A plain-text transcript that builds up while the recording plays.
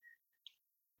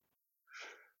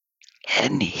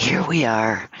And here we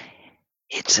are.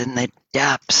 It's in the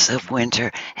depths of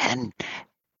winter. And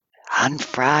on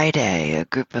Friday, a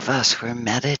group of us were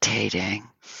meditating,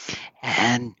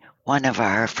 and one of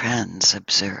our friends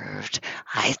observed,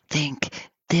 I think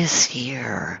this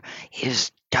year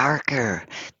is darker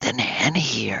than any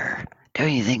year.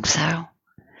 Don't you think so?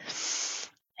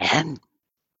 And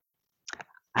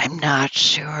I'm not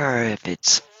sure if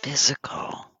it's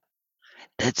physical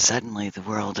that suddenly the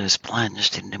world is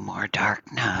plunged into more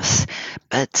darkness,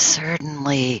 but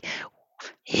certainly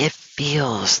it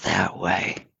feels that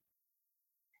way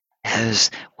as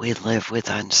we live with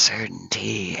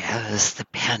uncertainty, as the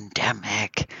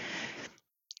pandemic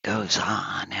goes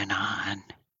on and on.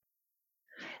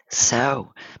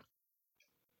 So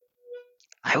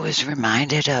I was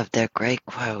reminded of the great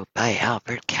quote by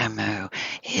Albert Camus: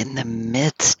 in the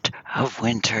midst of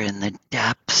winter, in the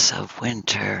depths of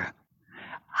winter,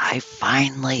 I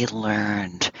finally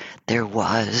learned there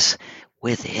was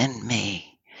within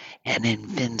me an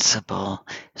invincible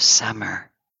summer.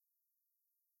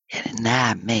 And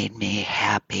that made me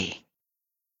happy.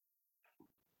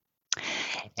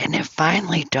 And it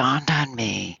finally dawned on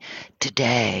me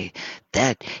today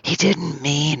that he didn't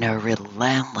mean a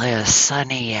relentless,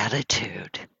 sunny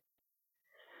attitude,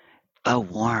 but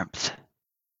warmth,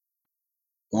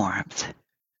 warmth,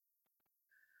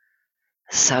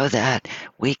 so that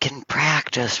we can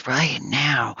practice right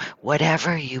now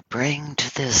whatever you bring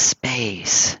to this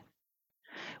space,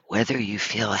 whether you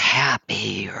feel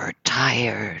happy or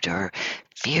tired or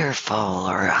fearful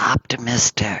or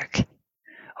optimistic,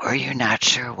 or you're not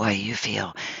sure what you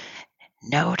feel.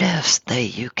 Notice that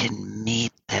you can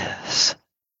meet this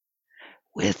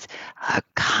with a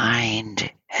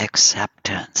kind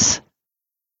acceptance.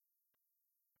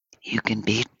 You can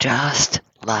be just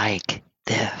like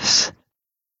this,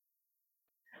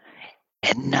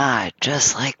 and not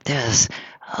just like this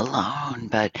alone,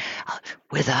 but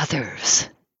with others.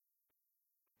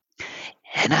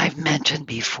 And I've mentioned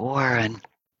before, and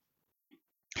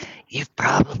you've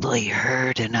probably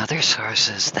heard in other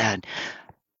sources, that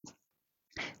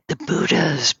the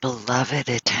Buddha's beloved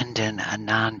attendant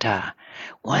Ananda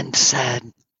once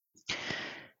said,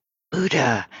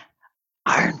 Buddha,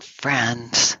 aren't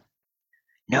friends,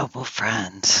 noble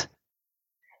friends,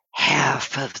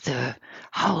 half of the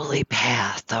holy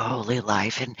path, the holy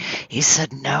life? And he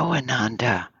said, no,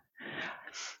 Ananda,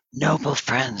 noble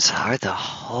friends are the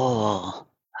whole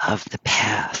of the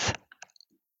path.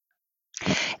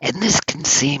 And this can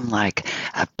seem like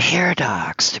a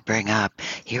paradox to bring up.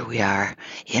 Here we are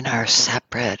in our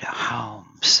separate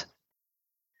homes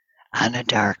on a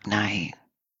dark night,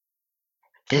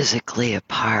 physically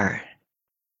apart.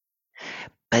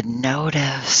 But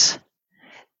notice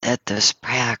that this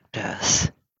practice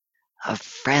of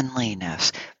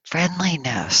friendliness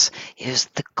is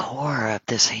the core of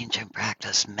this ancient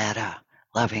practice, metta,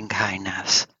 loving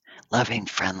kindness, loving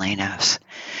friendliness.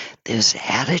 This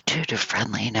attitude of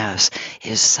friendliness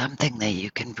is something that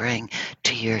you can bring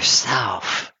to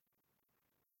yourself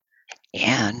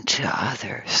and to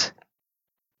others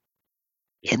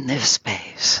in this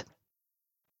space.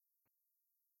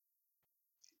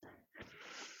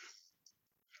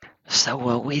 So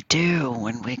what we do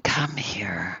when we come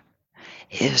here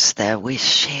is that we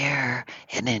share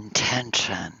an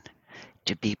intention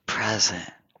to be present.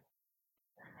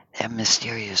 That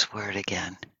mysterious word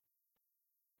again.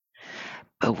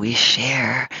 But we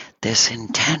share this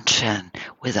intention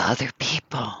with other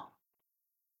people,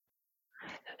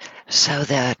 so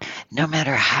that no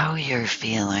matter how you're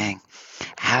feeling,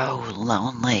 how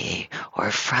lonely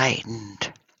or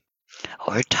frightened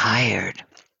or tired,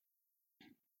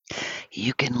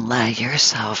 you can let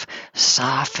yourself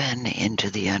soften into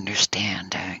the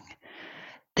understanding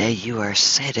that you are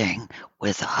sitting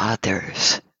with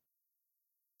others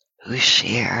who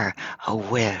share a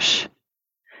wish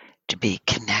to be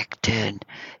connected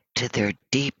to their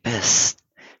deepest,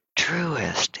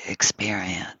 truest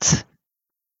experience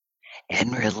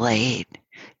and relate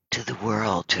to the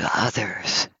world, to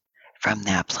others from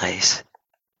that place.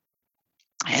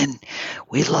 And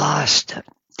we lost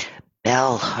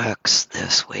Bell Hooks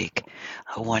this week,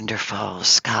 a wonderful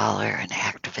scholar and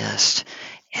activist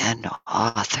and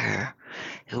author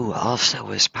who also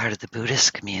was part of the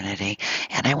Buddhist community.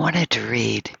 And I wanted to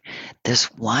read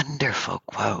this wonderful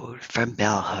quote from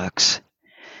Bell Hooks.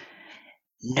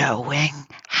 Knowing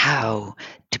how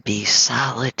to be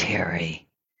solitary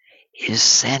is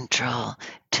central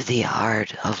to the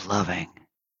art of loving.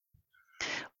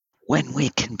 When we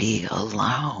can be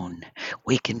alone,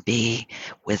 we can be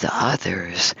with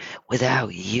others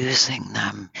without using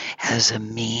them as a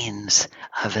means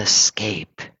of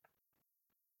escape.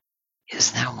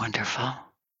 Isn't that wonderful?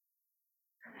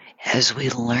 As we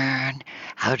learn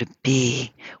how to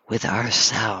be with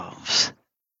ourselves,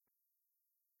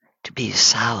 to be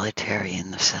solitary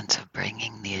in the sense of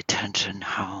bringing the attention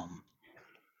home,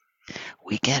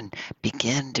 we can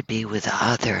begin to be with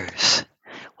others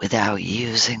without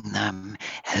using them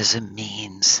as a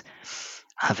means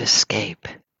of escape.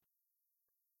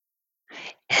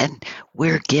 And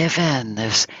we're given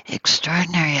this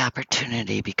extraordinary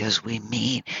opportunity because we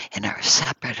meet in our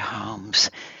separate homes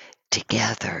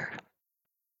together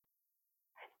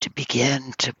to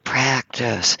begin to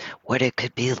practice what it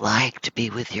could be like to be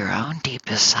with your own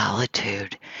deepest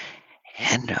solitude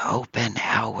and open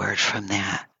outward from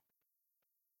that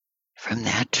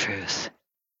truth.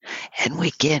 And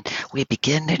we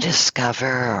begin to discover,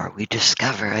 or we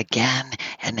discover again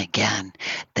and again,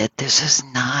 that this is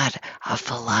not a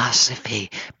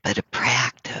philosophy, but a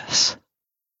practice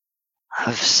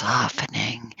of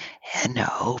softening and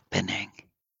opening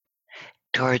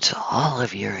towards all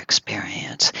of your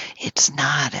experience. It's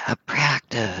not a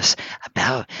practice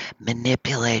about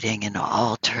manipulating and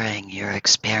altering your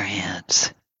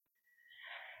experience,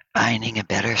 finding a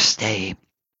better state,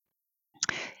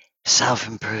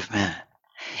 self-improvement.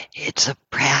 It's a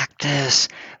practice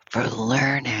for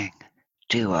learning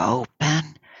to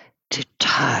open, to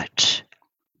touch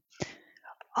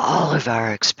all of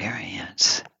our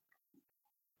experience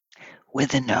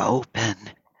with an open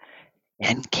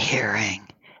and caring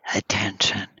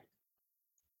attention.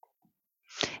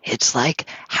 It's like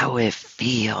how it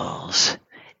feels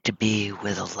to be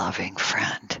with a loving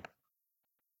friend.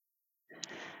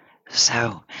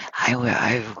 So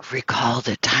I recalled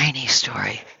a tiny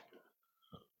story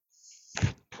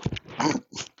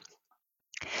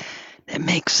that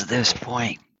makes this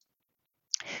point.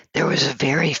 There was a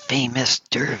very famous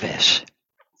dervish,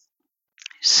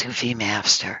 Sufi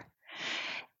master,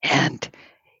 and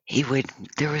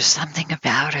there was something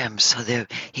about him so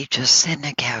that he'd just sit in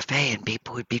a cafe and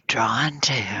people would be drawn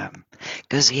to him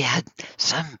because he had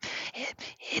some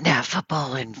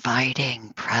ineffable,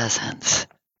 inviting presence.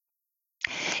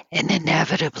 And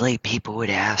inevitably, people would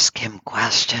ask him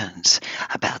questions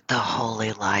about the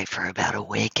holy life or about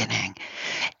awakening.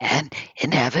 And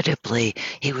inevitably,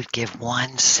 he would give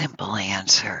one simple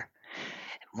answer.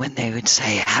 When they would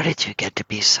say, "How did you get to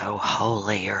be so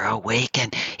holy or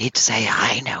awakened?" He'd say,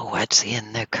 "I know what's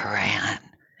in the Quran."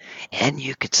 And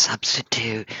you could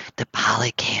substitute the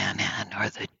Pali Canon or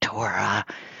the Torah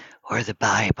or the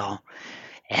Bible,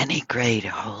 any great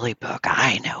holy book.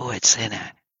 I know what's in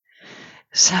it.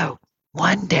 So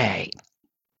one day,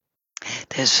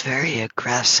 this very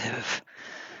aggressive,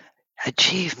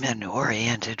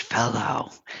 achievement-oriented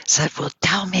fellow said, "Well,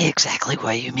 tell me exactly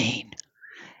what you mean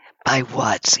by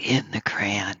what's in the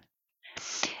Quran."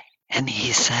 And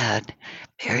he said,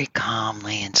 very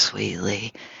calmly and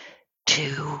sweetly,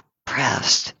 2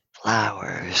 pressed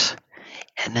flowers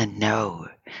and a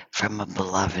note from a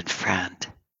beloved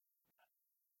friend.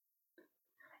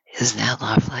 Isn't that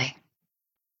lovely?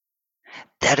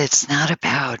 That it's not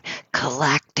about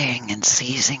collecting and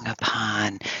seizing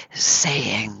upon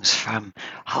sayings from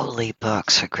holy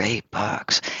books or great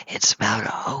books. It's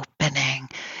about opening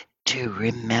to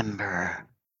remember,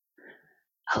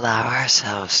 allow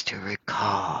ourselves to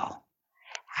recall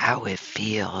how it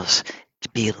feels to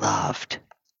be loved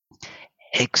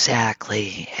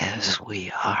exactly as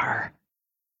we are.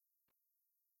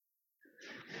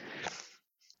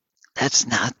 That's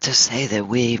not to say that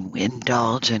we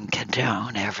indulge and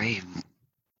condone every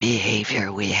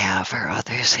behavior we have or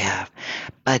others have,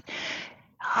 but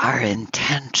our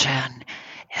intention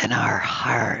and our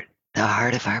heart, the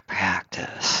heart of our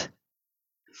practice,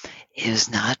 is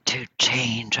not to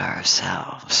change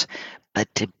ourselves,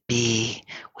 but to be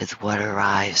with what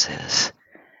arises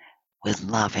with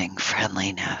loving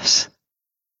friendliness,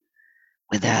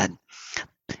 with that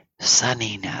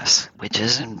sunniness, which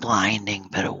isn't blinding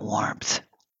but a warmth.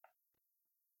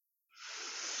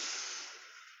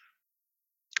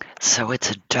 So it's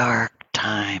a dark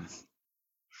time.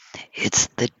 It's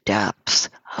the depths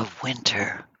of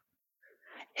winter,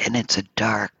 and it's a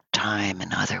dark time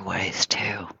in other ways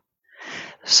too.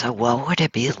 So what would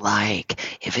it be like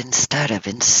if instead of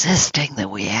insisting that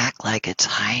we act like it's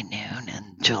high noon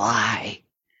in July,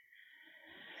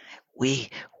 we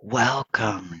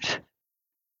welcomed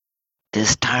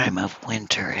this time of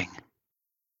wintering?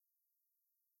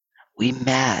 We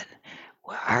met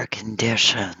our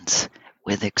conditions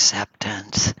with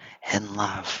acceptance and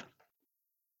love.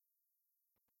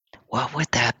 What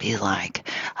would that be like?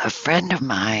 A friend of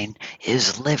mine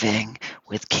is living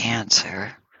with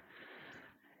cancer,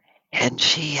 And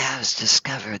she has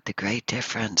discovered the great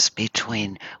difference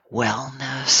between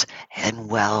wellness and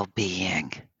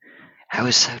well-being. I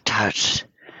was so touched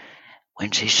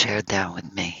when she shared that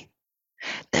with me.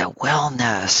 That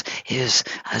wellness is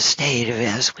a state of,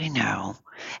 as we know,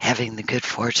 having the good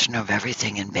fortune of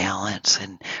everything in balance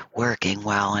and working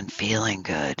well and feeling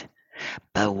good.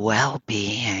 But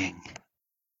well-being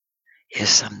is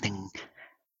something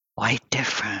quite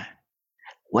different.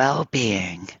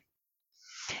 Well-being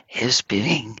is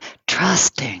being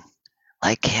trusting,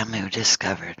 like Camus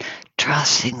discovered,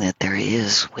 trusting that there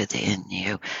is within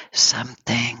you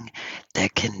something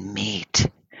that can meet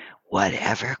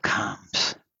whatever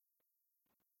comes.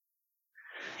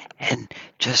 And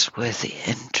just with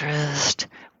interest,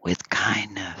 with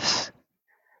kindness,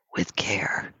 with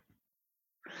care.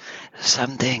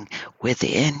 Something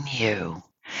within you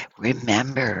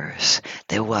remembers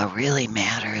that what really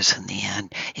matters in the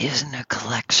end isn't a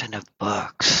collection of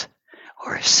books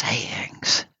or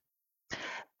sayings,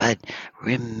 but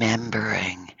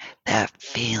remembering that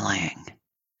feeling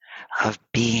of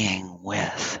being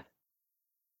with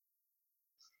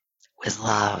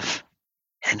love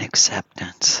and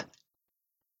acceptance,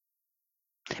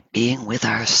 being with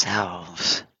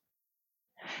ourselves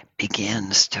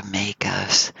begins to make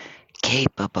us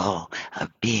capable of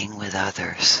being with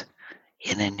others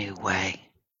in a new way.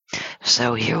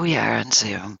 So here we are on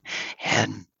Zoom,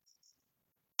 and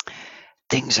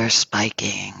things are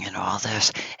spiking and all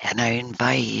this. And I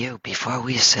invite you, before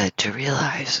we sit, to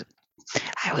realize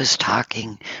I was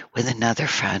talking with another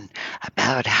friend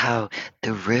about how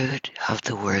the root of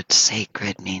the word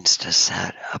sacred means to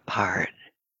set apart.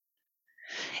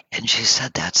 And she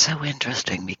said that's so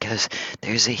interesting because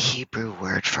there's a Hebrew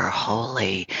word for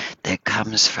holy that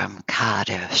comes from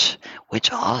Kaddish,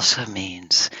 which also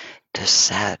means to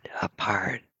set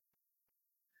apart.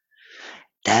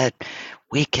 That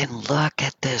we can look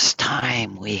at this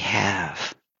time we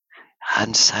have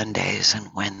on Sundays and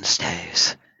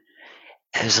Wednesdays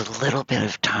as a little bit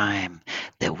of time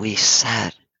that we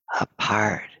set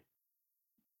apart,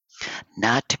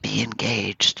 not to be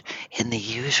engaged in the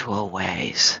usual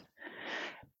ways,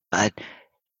 but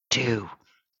to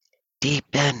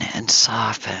deepen and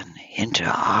soften into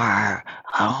our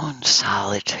own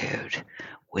solitude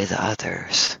with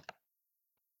others.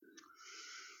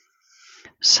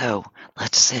 So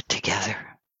let's sit together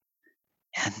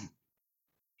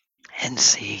and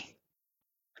see.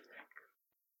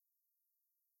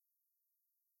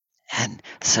 And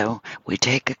so we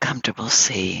take a comfortable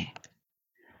seat.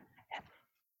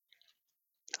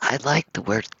 I like the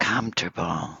word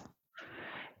comfortable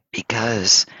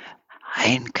because I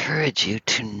encourage you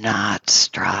to not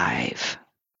strive,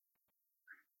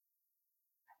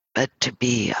 but to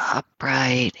be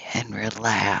upright and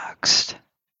relaxed,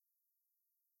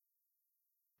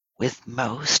 with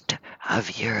most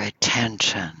of your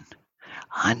attention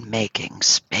on making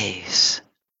space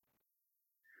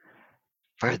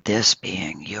for this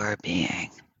being, your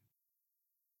being,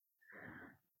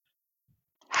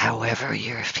 however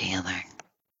you're feeling.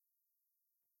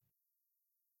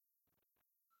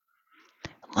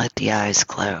 Let the eyes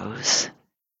close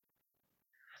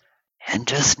and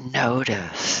just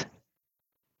notice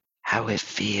how it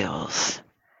feels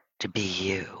to be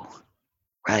you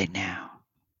right now.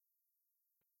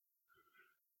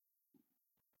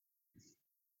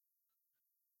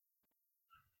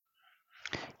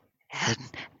 And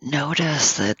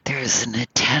notice that there's an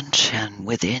attention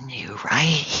within you right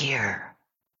here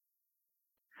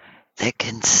that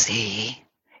can see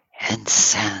and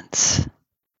sense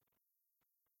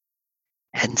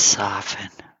and soften.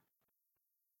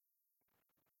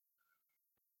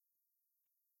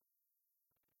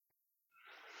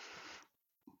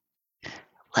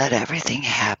 Let everything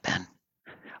happen,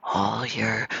 all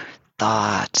your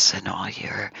thoughts and all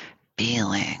your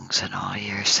feelings and all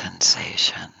your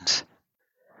sensations.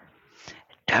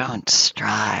 Don't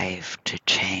strive to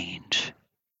change.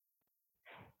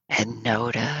 And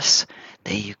notice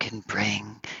that you can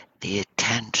bring the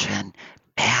attention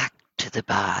back to the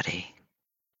body,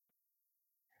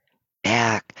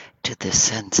 back to the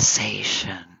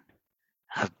sensation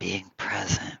of being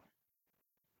present.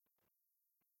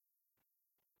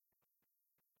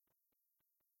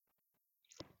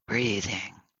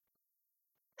 Breathing,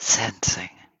 sensing,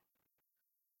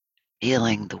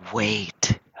 feeling the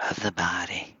weight of the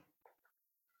body.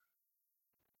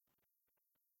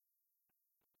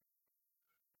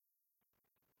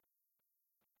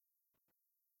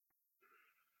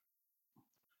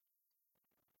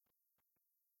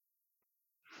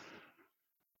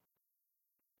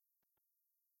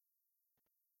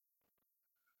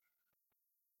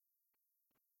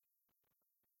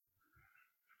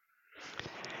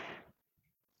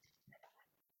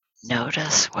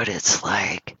 Notice what it's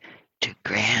like to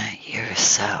grant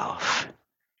yourself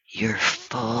your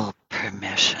full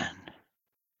permission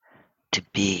to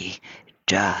be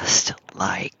just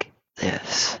like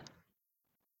this.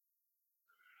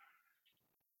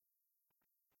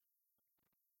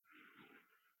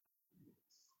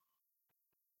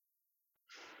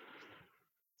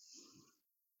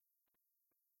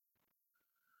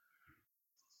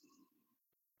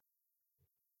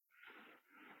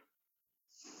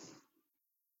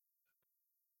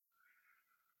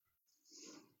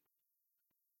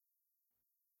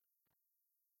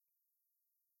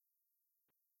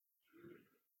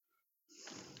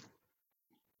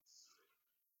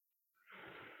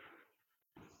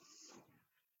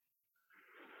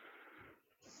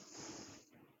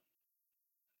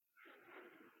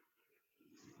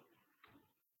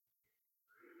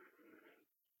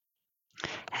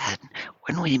 And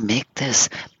when we make this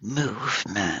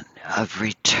movement of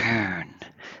return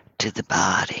to the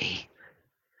body,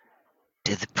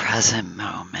 to the present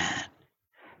moment,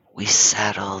 we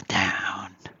settle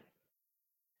down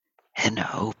and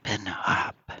open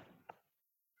up.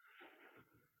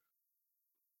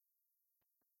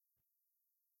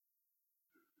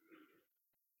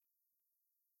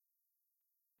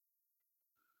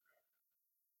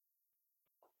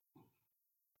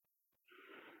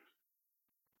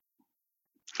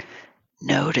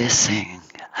 Noticing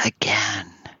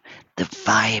again the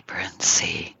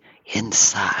vibrancy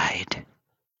inside,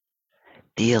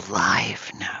 the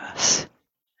aliveness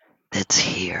that's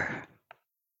here,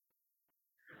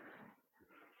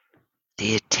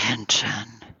 the attention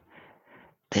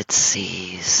that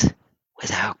sees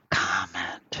without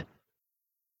comment,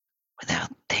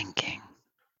 without thinking,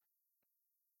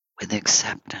 with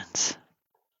acceptance,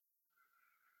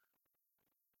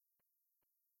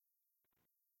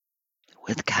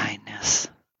 with kindness.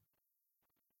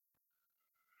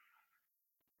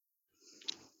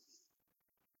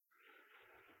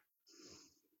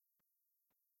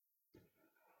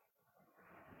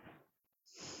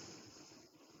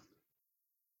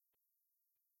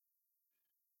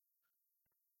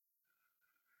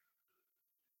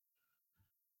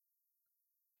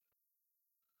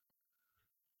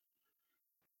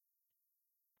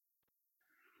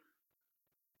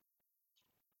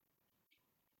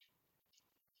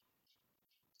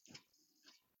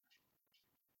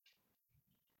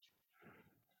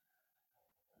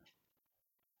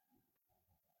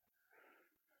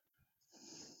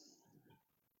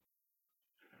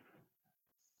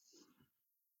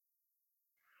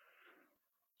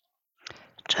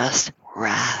 Just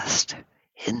rest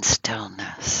in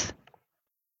stillness.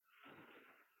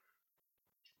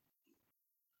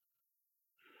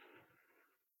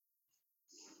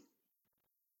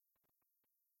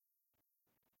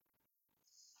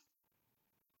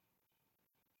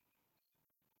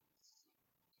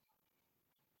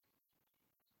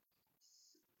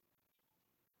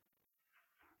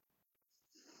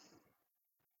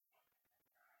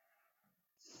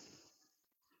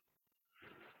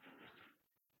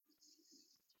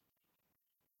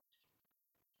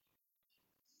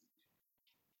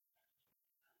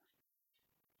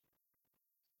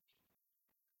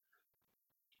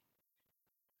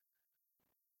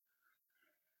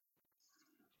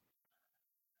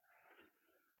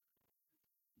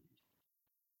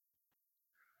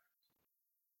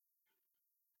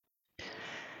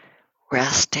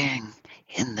 Resting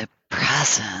in the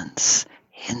presence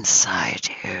inside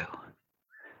you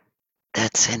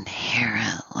that's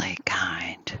inherently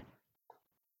kind,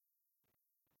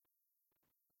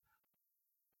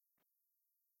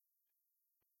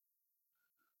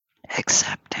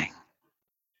 accepting.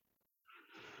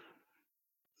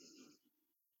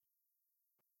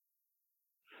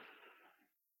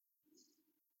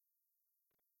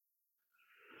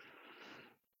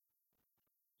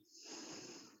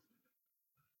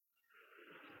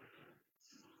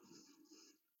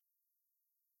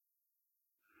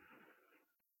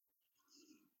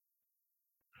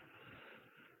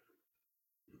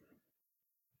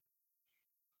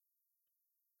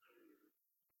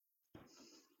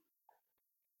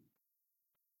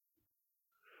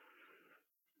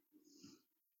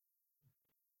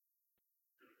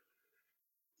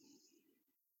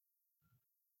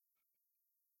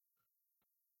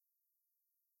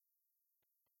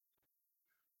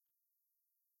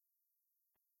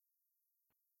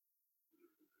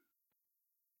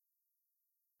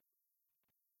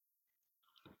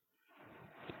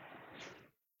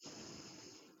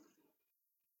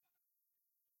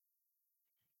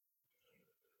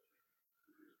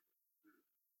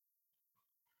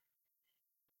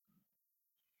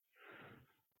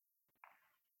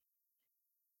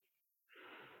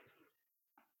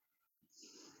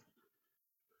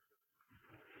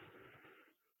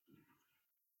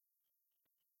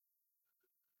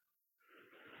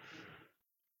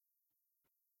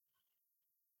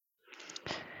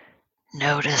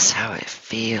 Notice how it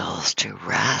feels to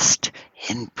rest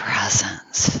in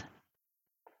presence,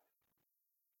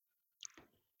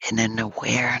 in an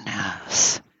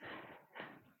awareness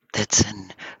that's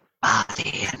in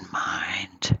body and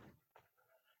mind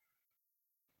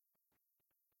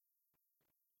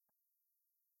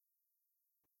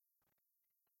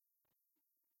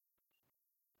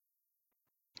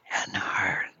and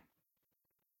heart.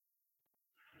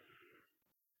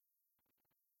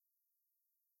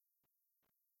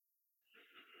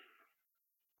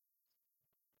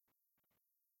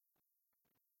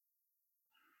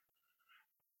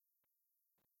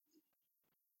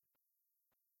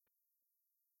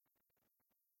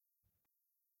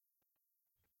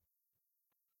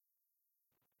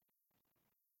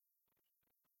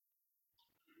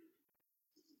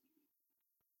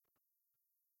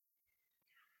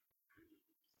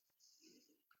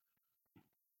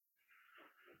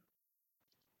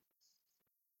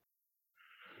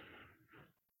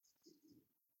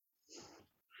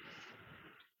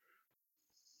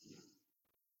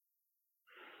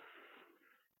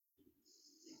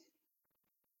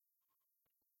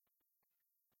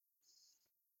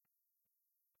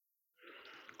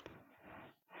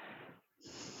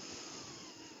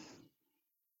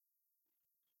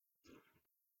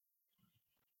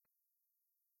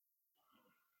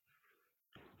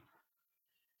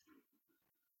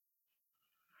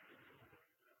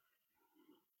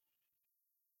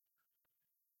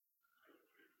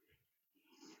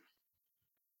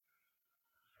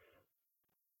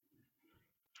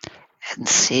 And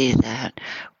see that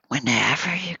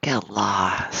whenever you get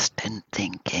lost in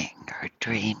thinking or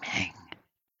dreaming,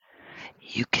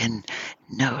 you can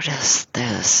notice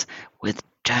this with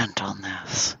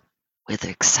gentleness, with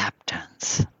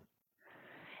acceptance,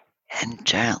 and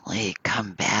gently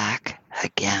come back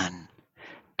again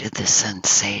to the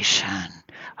sensation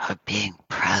of being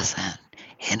present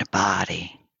in a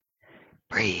body,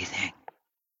 breathing,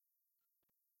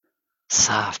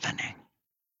 softening.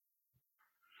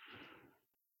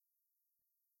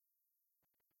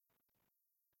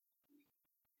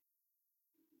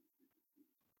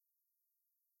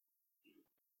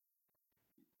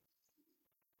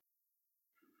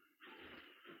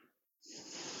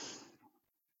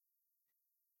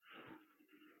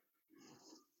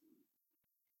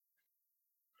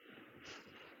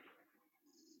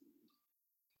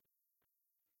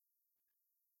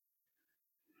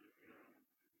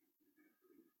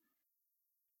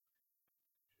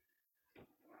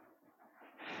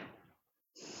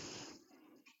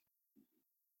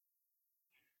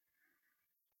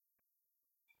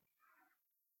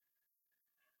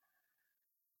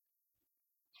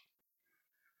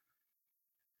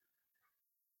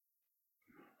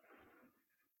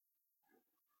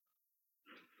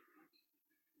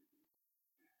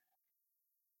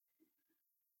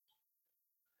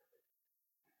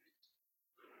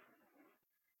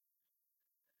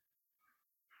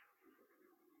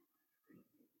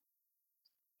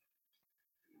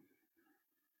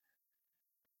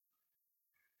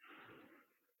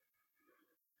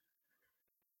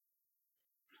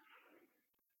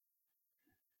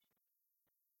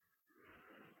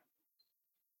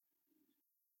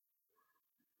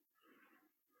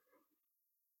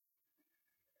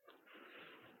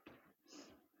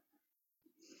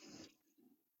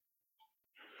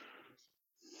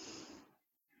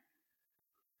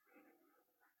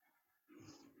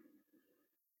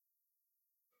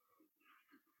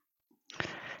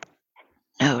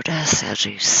 Notice as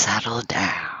you settle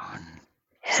down,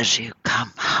 as you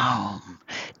come home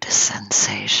to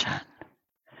sensation,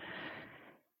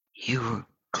 you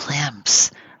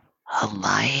glimpse a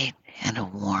light and a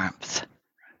warmth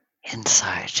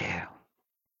inside you,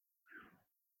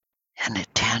 an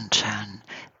attention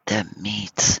that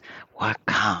meets what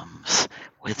comes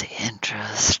with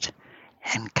interest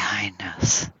and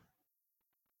kindness,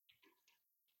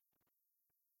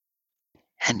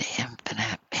 and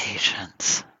infinite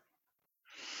patience.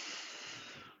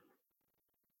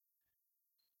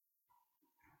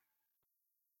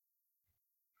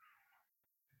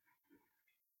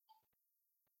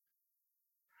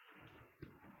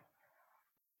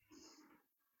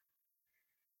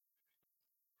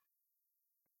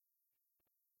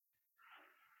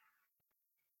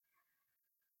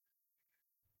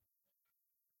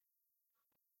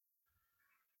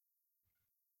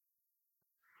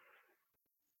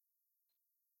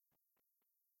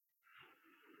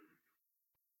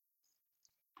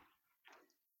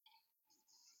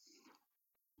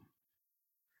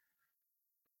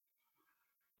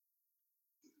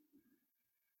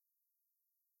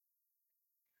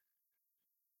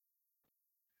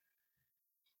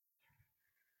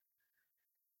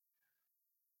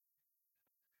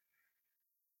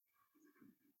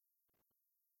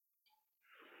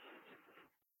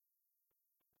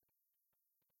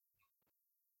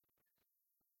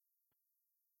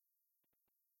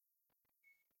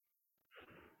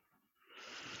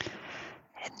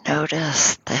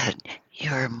 Notice that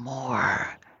you're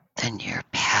more than your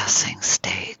passing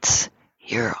states.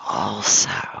 You're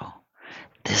also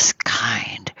this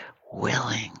kind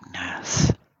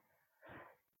willingness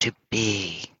to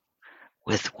be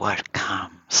with what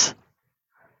comes,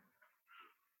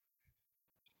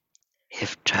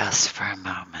 if just for a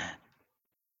moment.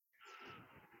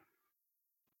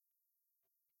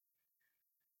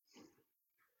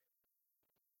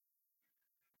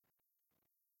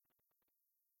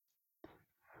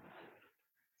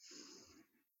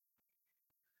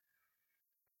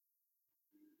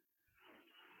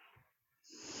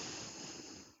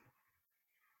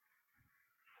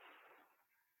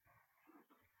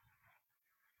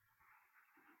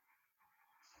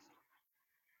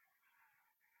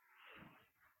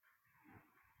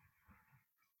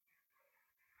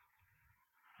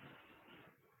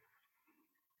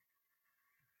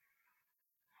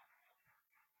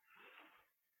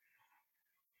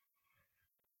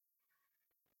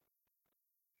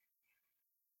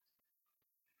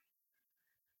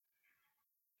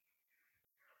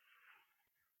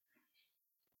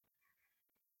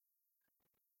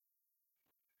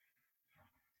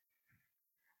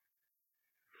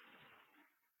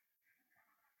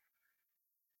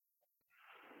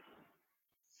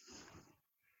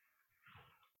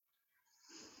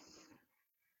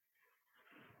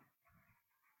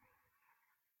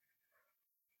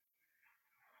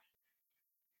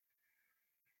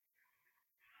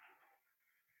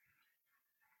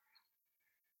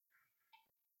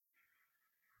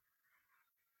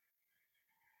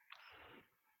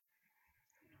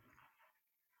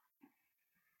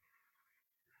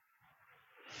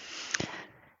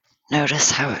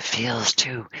 Notice how it feels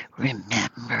to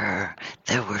remember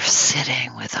that we're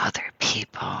sitting with other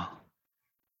people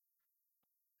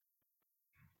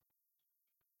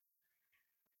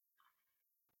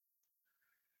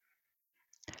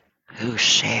who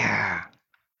share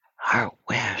our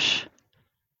wish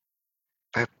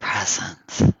for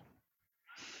presence,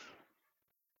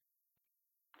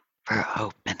 for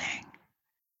opening,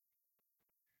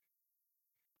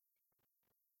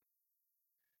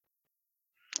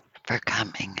 for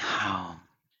coming home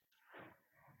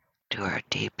to our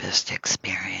deepest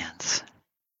experience.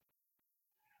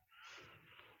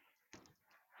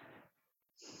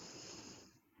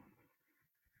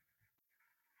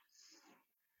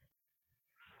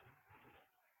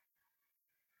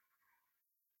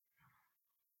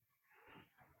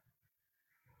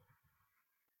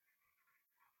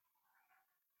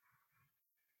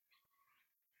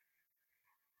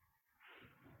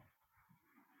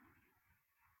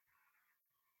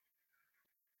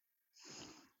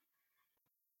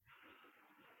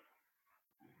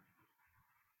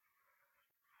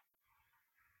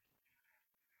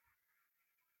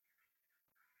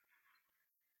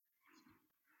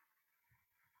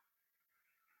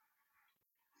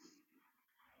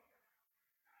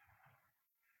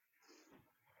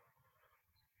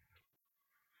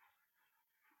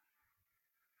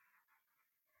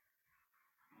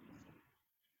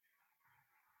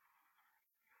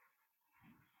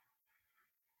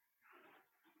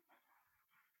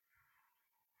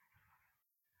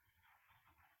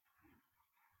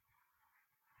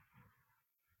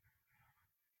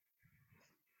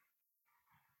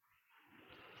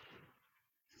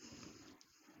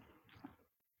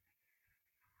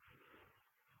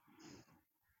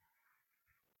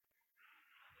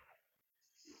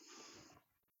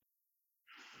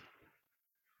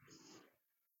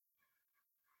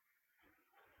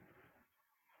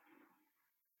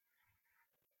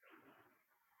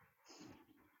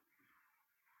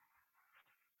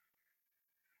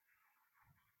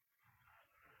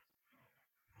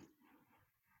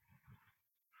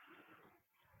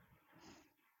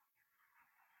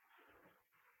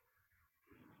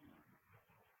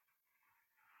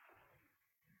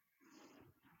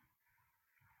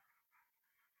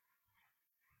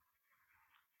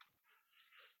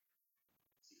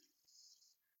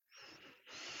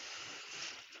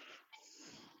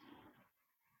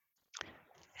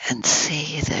 And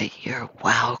see that you're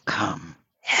welcome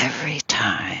every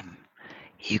time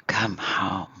you come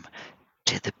home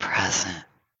to the present,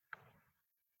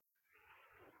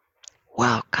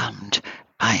 welcomed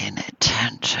by an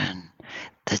attention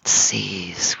that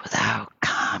sees without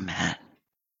comment,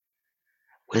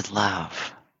 with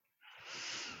love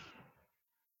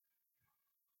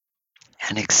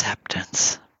and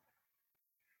acceptance.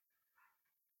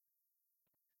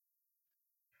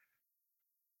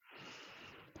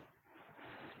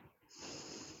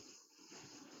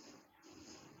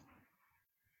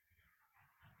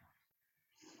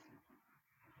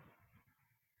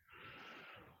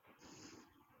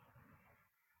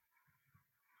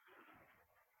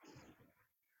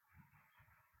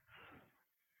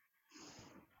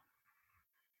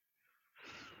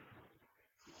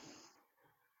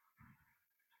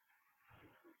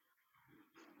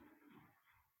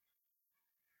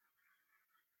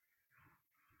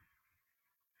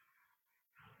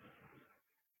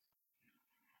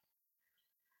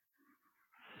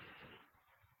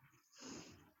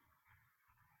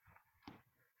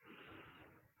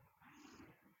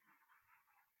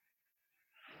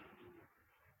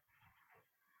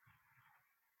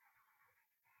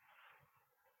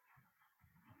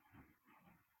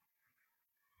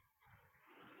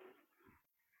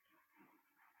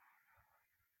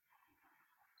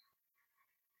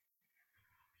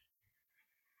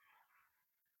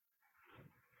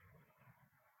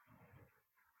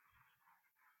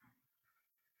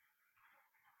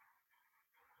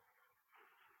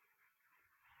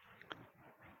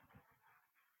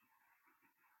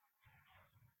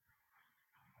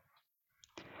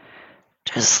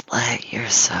 Just let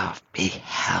yourself be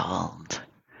held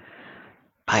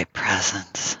by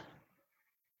presence.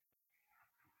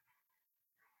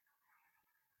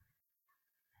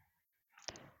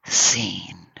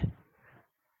 Seen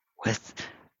with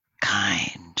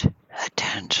kind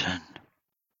attention.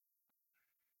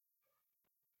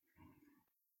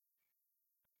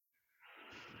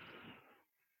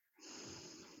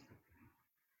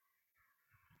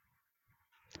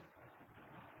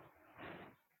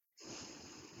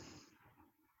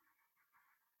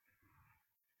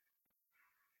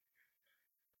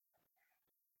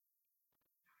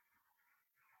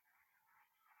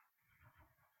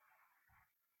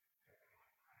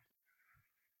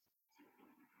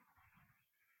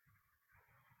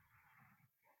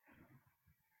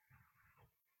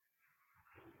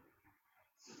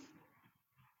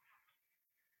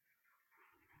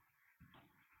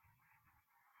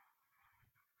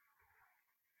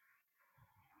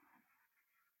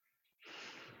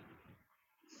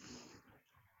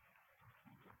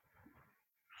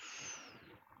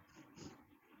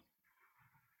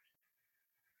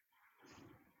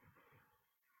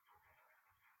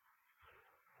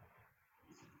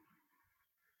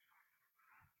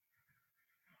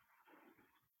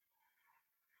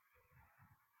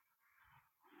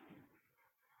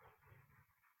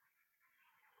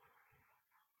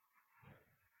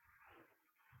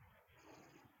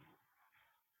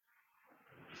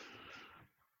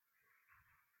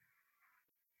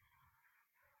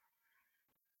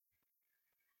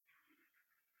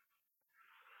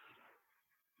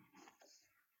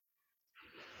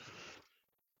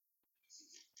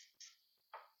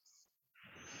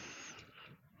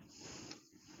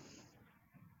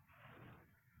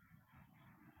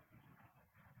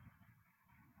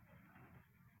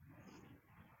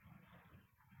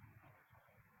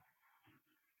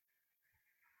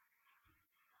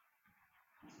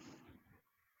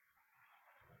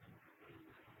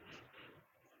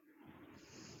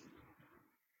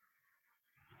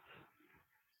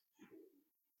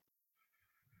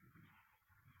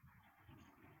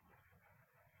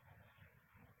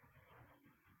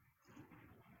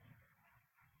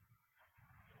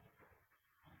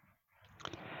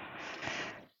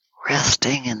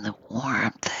 Resting in the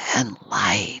warmth and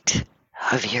light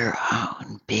of your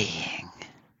own being.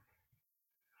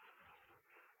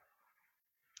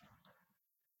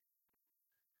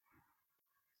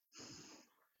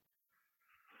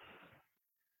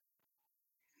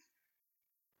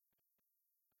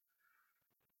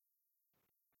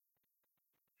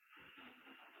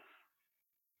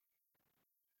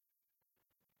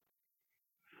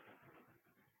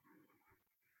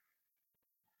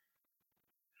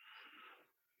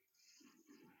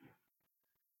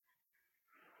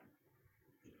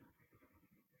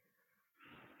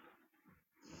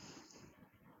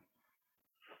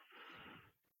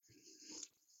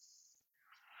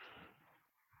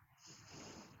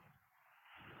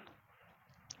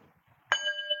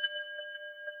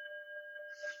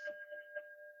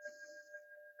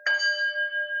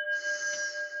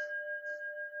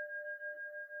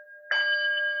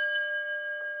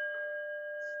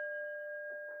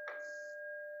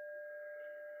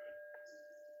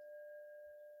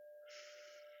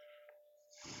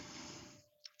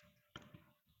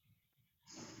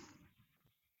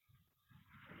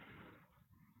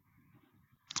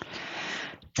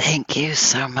 Thank you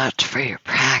so much for your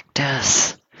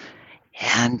practice.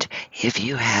 And if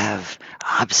you have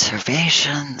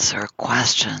observations or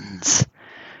questions,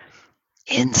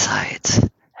 insights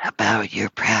about your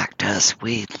practice,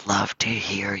 we'd love to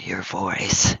hear your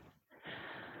voice.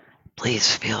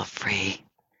 Please feel free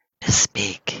to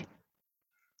speak.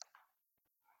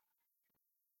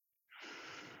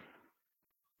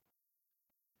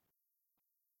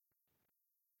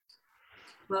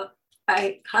 Well,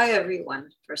 hi everyone,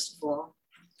 first of all.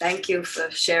 Thank you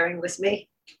for sharing with me.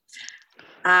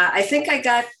 I think I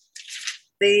got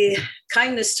the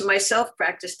kindness to myself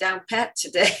practice down pat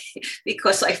today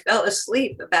because I fell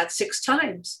asleep about 6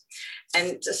 times.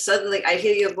 And suddenly I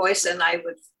hear your voice and I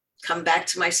would come back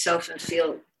to myself and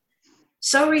feel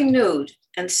so renewed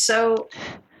and so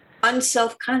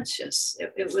unself-conscious.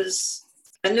 It was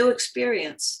a new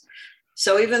experience.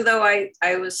 So even though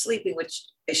I was sleeping, which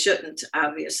I shouldn't,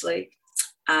 obviously,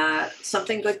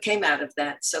 something good came out of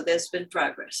that. So there's been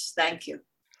progress. Thank you.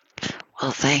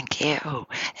 Well, thank you.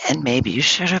 And maybe you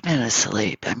should have been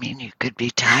asleep. I mean, you could be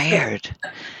tired.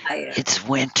 It's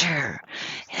winter,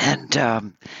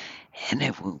 and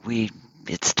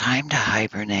it's time to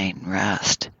hibernate and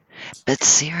rest. But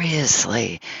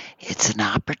seriously, it's an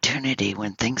opportunity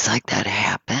when things like that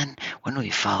happen, when we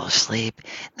fall asleep,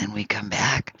 then we come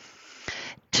back.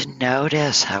 to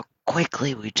notice how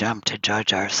quickly we jump to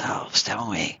judge ourselves, don't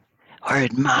we? Or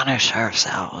admonish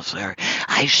ourselves, or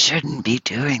I shouldn't be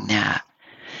doing that.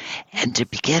 And to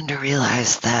begin to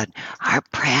realize that our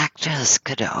practice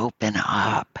could open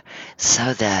up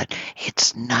so that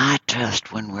it's not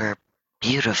just when we're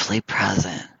beautifully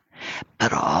present,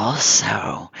 but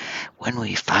also when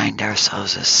we find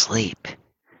ourselves asleep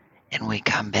and we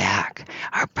come back,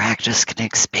 our practice can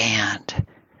expand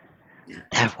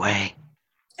that way.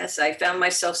 Yes, I found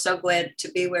myself so glad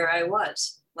to be where I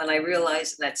was when I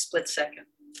realized in that split second.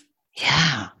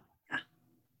 Yeah.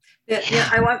 Yeah,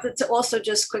 I wanted to also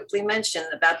just quickly mention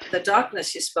about the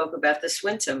darkness you spoke about this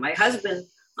winter. My husband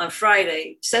on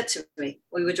Friday said to me,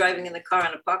 we were driving in the car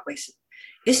on a parkway, said,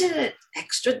 "Isn't it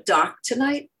extra dark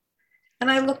tonight?"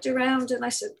 And I looked around and I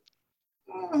said,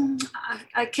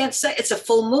 I can't say. It's a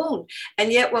full moon.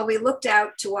 And yet when we looked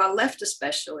out to our left,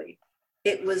 especially,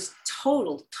 it was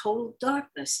total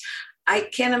darkness. I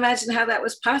can't imagine how that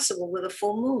was possible with a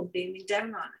full moon beaming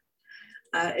down on it.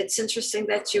 It's interesting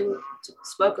that you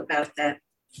spoke about that.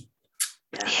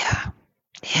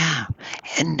 Yeah.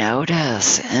 And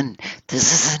notice, and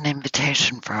this is an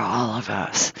invitation for all of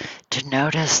us to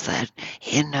notice that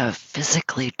in a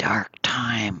physically dark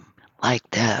time like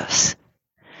this,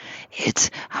 it's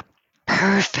a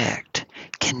perfect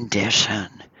condition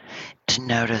to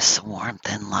notice the warmth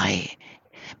and light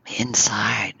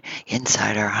inside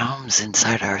our homes,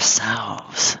 inside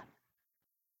ourselves.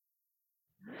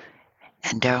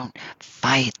 And don't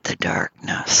fight the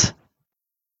darkness.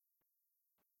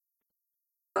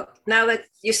 Now that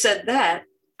you said that,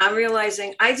 I'm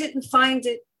realizing I didn't find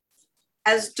it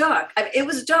as dark. I mean, it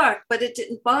was dark, but it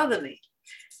didn't bother me.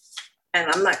 And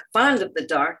I'm not fond of the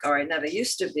dark, or I never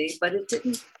used to be, but it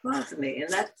didn't bother me.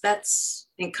 And that's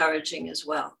encouraging as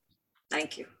well.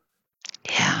 Thank you.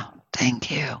 Yeah,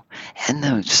 thank you. And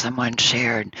then someone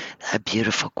shared a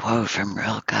beautiful quote from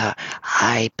Rilke,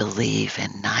 I believe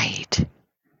in night,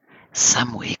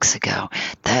 some weeks ago,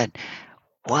 that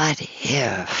what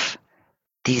if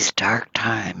these dark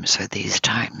times or these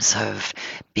times of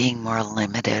being more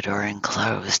limited or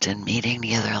enclosed and meeting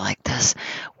together like this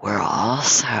were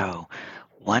also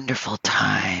wonderful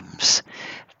times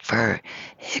for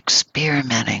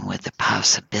experimenting with the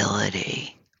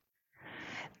possibility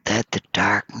that the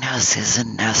darkness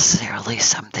isn't necessarily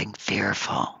something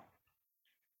fearful,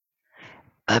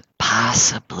 but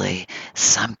possibly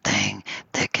something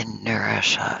that can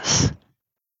nourish us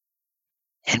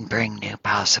and bring new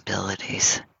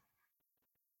possibilities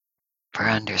for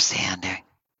understanding.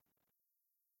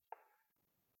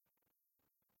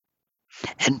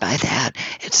 And by that,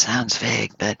 it sounds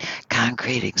vague, but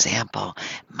concrete example.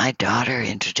 My daughter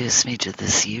introduced me to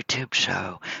this YouTube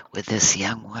show with this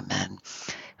young woman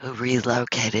who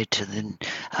relocated to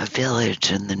a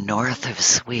village in the north of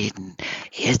Sweden.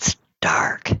 It's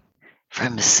dark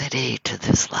from a city to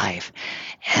this life.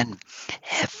 And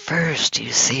at first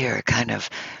you see her kind of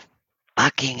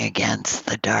bucking against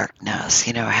the darkness,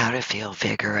 how to feel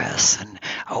vigorous and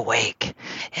awake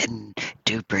and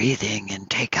do breathing and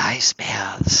take ice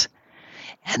baths.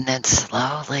 And then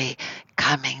slowly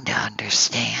coming to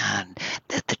understand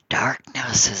that the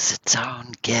darkness is its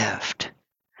own gift,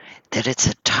 that it's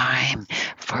a time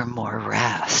for more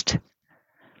rest.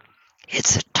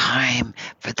 It's a time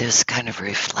for this kind of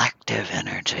reflective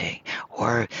energy,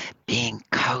 or being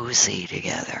cozy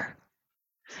together,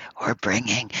 or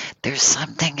there's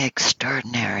something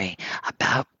extraordinary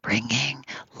about bringing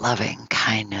loving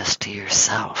kindness to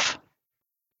yourself.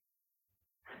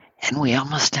 And we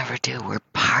almost never do. We're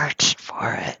parched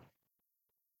for it.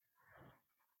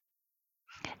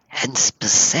 And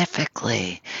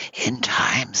specifically in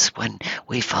times when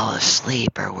we fall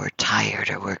asleep, or we're tired,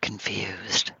 or we're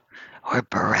confused, or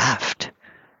bereft.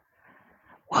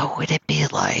 What would it be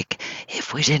like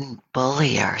if we didn't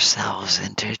bully ourselves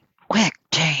into quick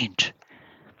change,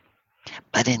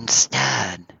 but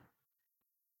instead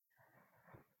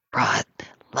brought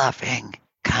loving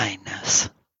kindness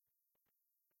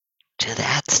to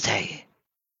that state,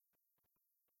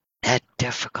 that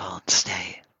difficult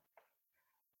state?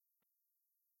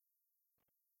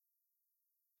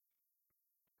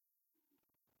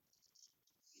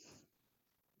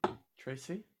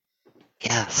 Tracy?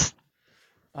 Yes.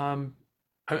 I'm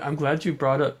glad you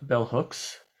brought up bell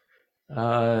hooks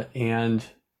and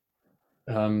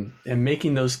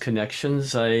making those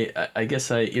connections. I guess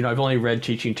I've only read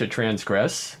Teaching to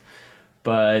Transgress,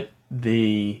 but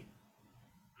I'm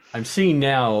seeing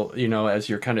now, as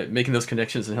you're kind of making those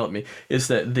connections and help me, is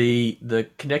that the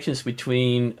connections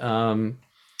between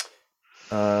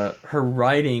her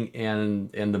writing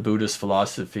and the Buddhist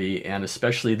philosophy, and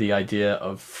especially the idea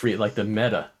of free, like the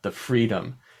metta, the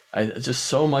freedom. Just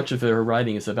so much of her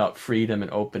writing is about freedom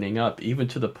and opening up, even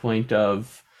to the point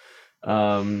of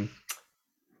um,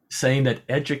 saying that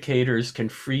educators can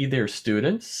free their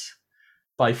students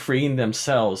by freeing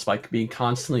themselves, by being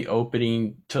constantly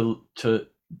opening to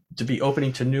be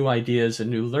opening to new ideas and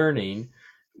new learning,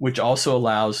 which also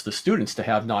allows the students to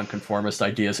have nonconformist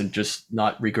ideas and just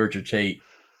not regurgitate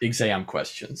exam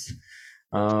questions.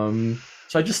 So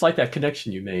I just like that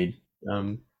connection you made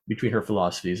between her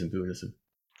philosophies and Buddhism.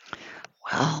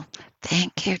 Well,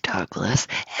 thank you, Douglas,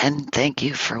 and thank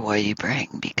you for what you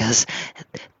bring, because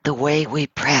the way we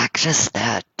practice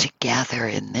that together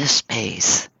in this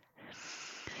space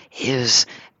is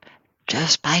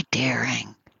just by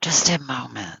daring, just in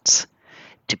moments,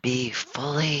 to be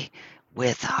fully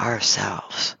with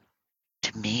ourselves,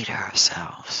 to meet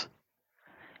ourselves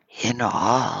in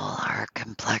all our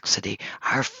complexity,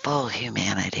 our full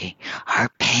humanity, our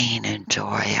pain and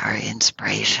joy, our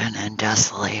inspiration and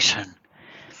desolation,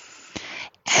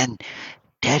 and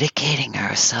dedicating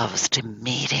ourselves to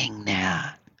meeting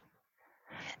that.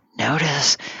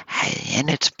 Notice, and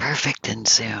it's perfect in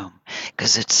Zoom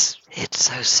because it's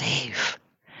so safe.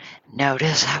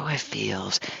 Notice how it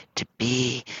feels to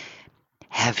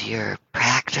have your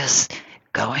practice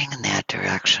going in that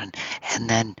direction, and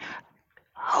then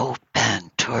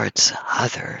open towards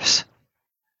others,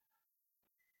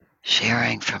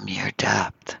 sharing from your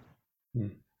depth,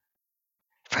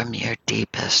 from your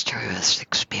deepest, truest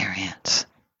experience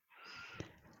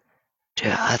to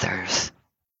others.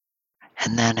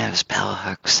 And then, as Bell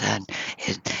Hooks said,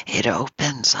 it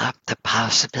opens up the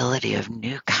possibility of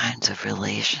new kinds of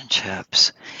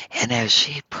relationships. And as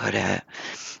she put it,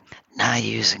 not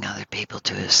using other people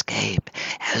to escape,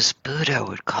 as Buddha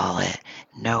would call it,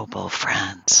 noble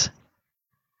friends.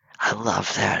 I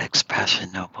love that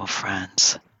expression, noble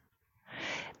friends.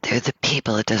 They're the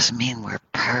people. It doesn't mean we're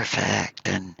perfect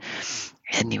and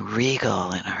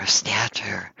regal in our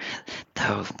stature,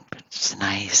 though it's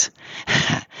nice.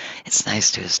 It's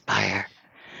nice to aspire.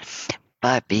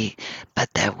 But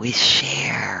that we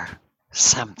share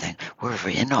something. We're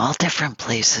in all different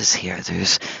places here.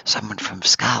 There's someone from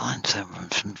Scotland, someone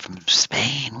from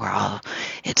Spain.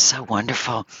 It's so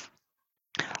wonderful.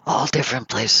 All different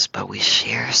places, but we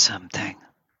share something.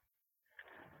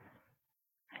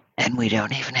 And we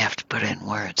don't even have to put in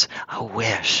words. A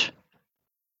wish.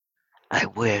 I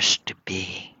wish to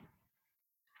be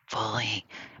fully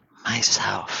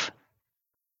myself,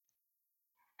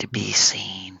 to be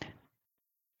seen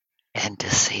and to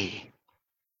see.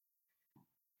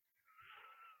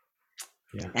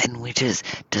 Yeah. And we just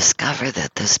discover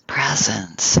that this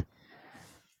presence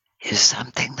is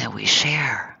something that we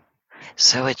share.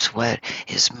 So it's what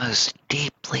is most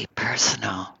deeply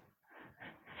personal,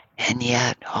 and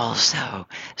yet also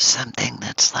something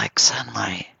that's like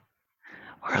sunlight,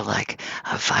 or like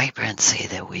a vibrancy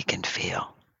that we can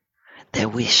feel,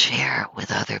 that we share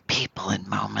with other people in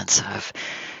moments of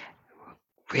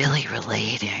really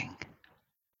relating,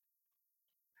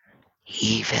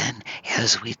 even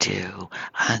as we do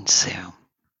on Zoom,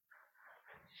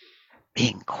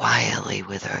 being quietly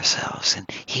with ourselves and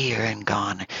here and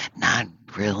gone, not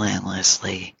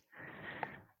relentlessly,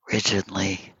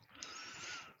 rigidly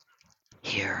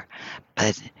here,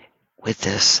 but with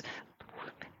this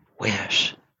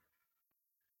wish.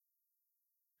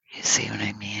 You see what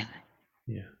I mean?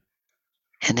 Yeah.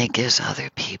 And it gives other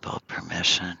people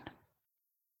permission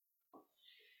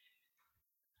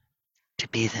to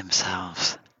be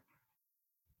themselves,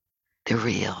 the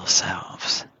real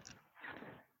selves.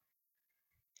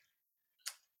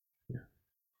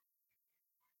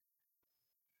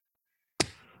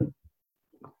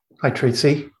 Hi,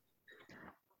 Tracy.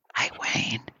 Hi,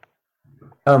 Wayne.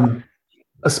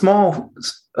 A small,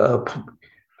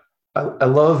 I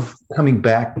love coming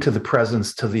back to the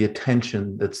presence, to the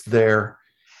attention that's there.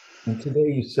 And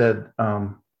today you said, I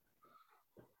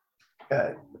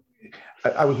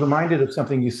was reminded of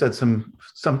something you said some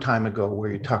time ago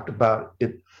where you talked about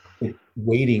it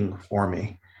waiting for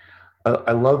me.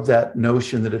 I love that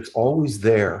notion that it's always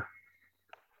there.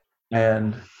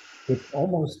 And it's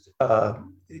almost,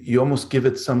 you almost give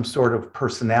it some sort of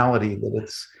personality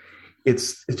that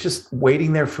it's just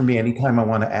waiting there for me anytime I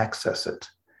want to access it.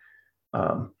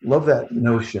 Love that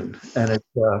notion, and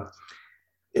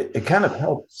it kind of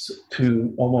helps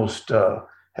to almost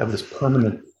have this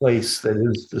permanent place that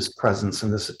is this presence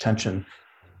and this attention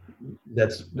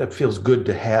that feels good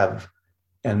to have,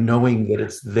 and knowing that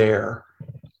it's there,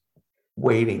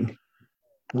 waiting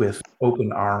with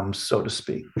open arms, so to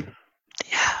speak.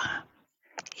 Yeah.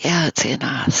 Yeah, it's in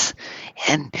us.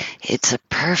 And it's a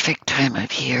perfect time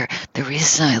of year. The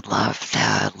reason I love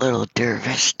that little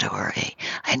dervish story,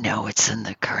 I know it's in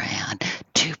the Quran,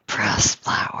 2 pressed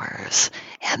flowers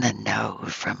and a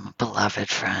note from a beloved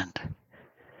friend,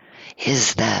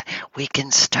 is that we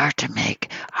can start to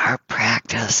make our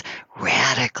practice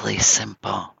radically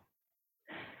simple.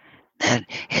 That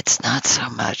it's not so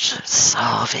much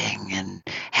solving and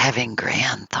having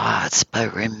grand thoughts,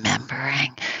 but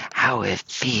remembering how it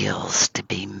feels to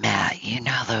be met. You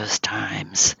know those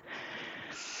times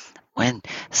when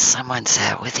someone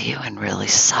sat with you and really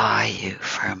saw you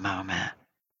for a moment.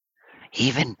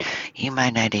 Even you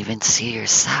might not even see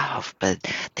yourself, but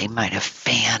they might have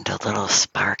fanned a little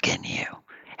spark in you,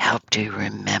 helped you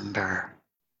remember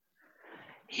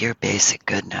your basic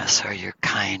goodness or your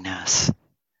kindness.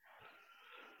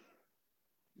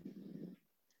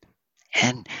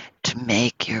 And to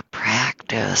make your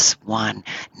practice one,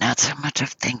 not so much of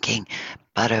thinking,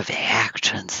 but of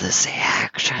actions, this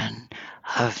action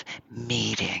of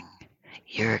meeting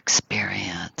your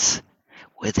experience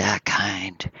with that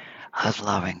kind of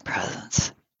loving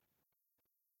presence.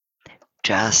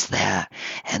 Just that.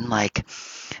 And like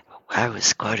I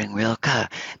was quoting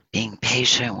Rilke, being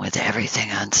patient with everything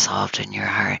unsolved in your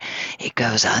heart, it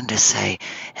goes on to say,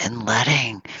 and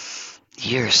letting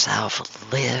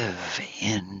yourself live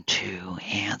into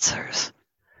answers.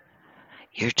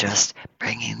 You're just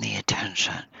bringing the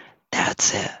attention.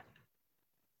 That's it.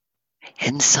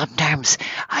 And sometimes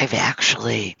I've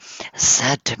actually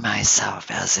said to myself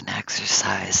as an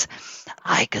exercise,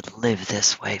 I could live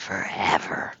this way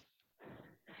forever.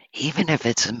 Even if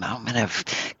it's a moment of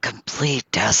complete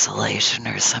desolation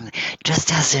or something,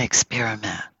 just as an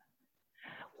experiment.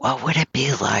 What would it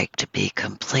be like to be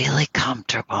completely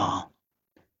comfortable,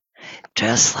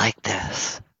 just like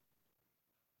this,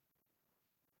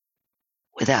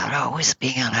 without always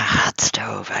being on a hot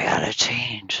stove? I gotta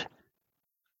change.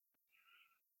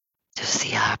 Just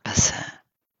the opposite.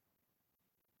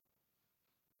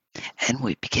 And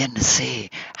we begin to see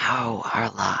how our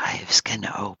lives can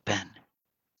open.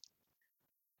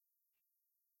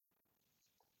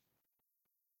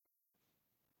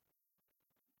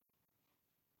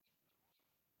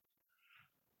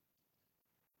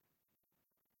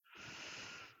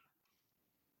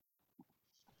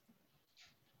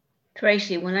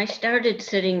 Tracy, when I started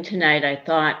sitting tonight, I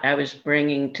thought I was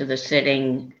bringing to the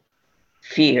sitting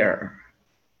fear.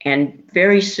 And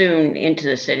very soon into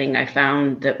the sitting, I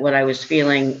found that what I was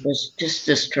feeling was just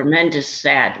this tremendous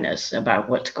sadness about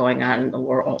what's going on in the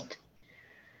world.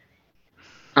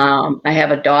 I have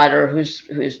a daughter who's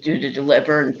due to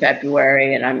deliver in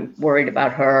February, and I'm worried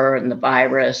about her and the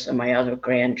virus and my other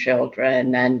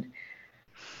grandchildren. And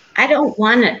I don't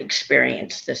want to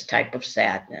experience this type of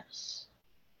sadness.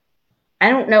 I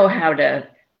don't know how to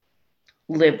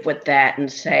live with that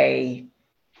and say,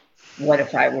 what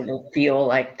if I were to feel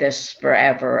like this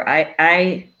forever?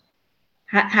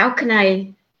 How can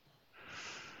I?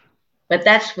 But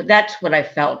that's what I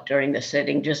felt during the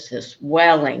sitting, just this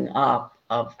welling up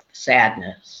of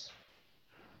sadness.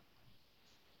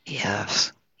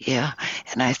 Yes, yeah.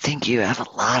 And I think you have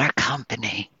a lot of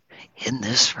company in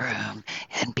this room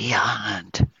and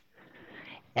beyond.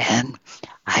 And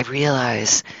I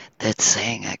realize that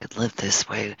saying I could live this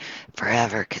way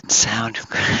forever can sound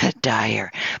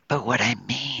dire, but what I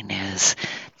mean is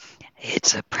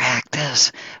it's a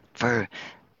practice for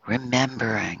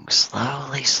remembering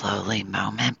slowly,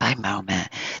 moment by moment,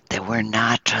 that we're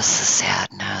not just the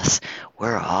sadness,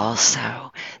 we're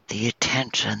also the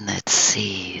attention that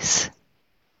sees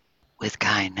with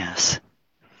kindness.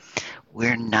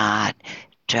 We're not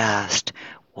just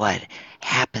what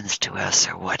happens to us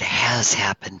or what has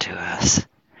happened to us.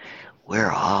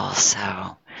 We're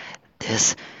also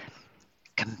this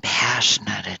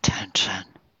compassionate attention,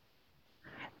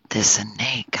 this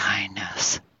innate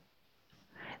kindness,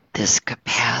 this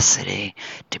capacity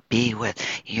to be with.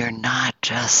 You're not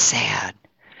just sad.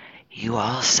 You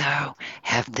also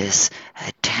have this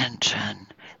attention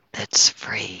that's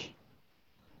free.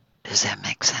 Does that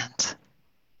make sense?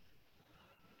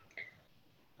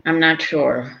 I'm not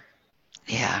sure.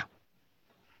 Yeah.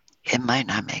 It might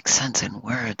not make sense in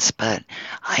words, but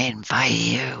I invite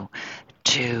you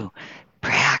to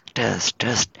practice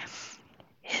just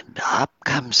up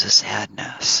comes the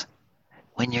sadness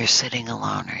when you're sitting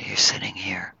alone or you're sitting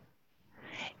here.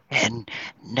 And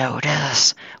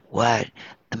notice what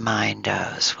the mind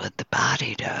does, what the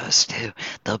body does too.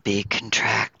 There'll be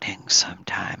contracting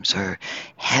sometimes or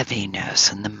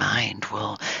heaviness, and the mind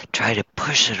will try to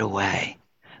push it away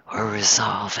or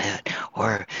resolve it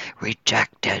or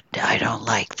reject it. I don't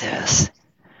like this.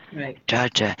 Right.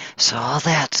 judge it. So all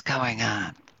that's going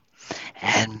on.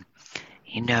 And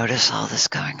you notice all this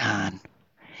going on.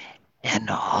 And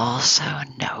also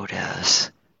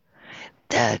notice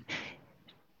that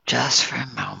just for a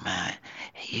moment,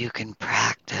 you can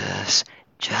practice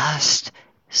just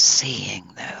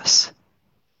seeing this.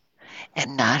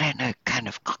 And not in a kind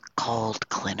of cold,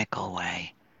 clinical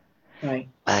way, Right.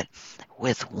 but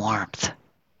with warmth,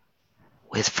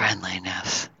 with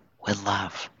friendliness, with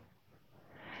love.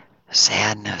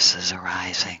 Sadness is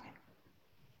arising.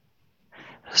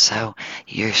 So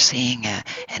you're seeing it,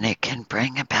 and it can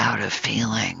bring about a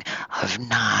feeling of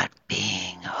not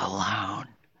being alone.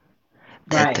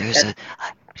 That Right. there's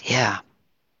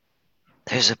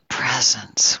there's a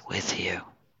presence with you.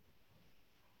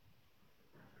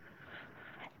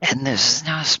 And this is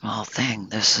no small thing.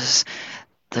 This is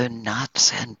the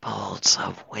nuts and bolts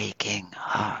of waking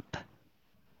up.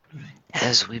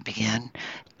 As we begin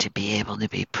to be able to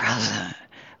be present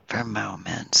for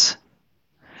moments,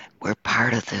 we're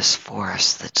part of this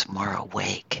force that's more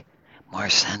awake, more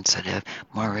sensitive,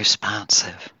 more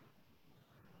responsive.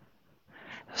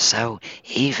 So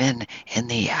even in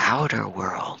the outer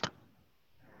world,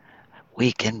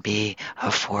 we can be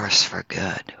a force for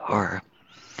good or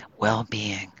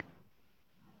well-being.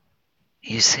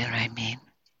 You see what I mean?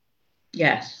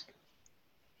 Yes.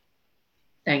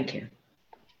 Thank you.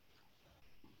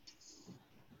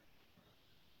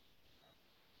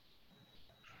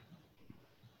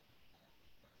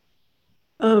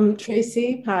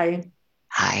 Tracy, hi.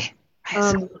 Hi.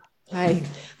 Um, Hi.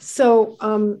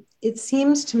 So it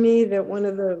seems to me that one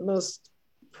of the most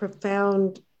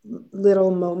profound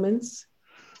little moments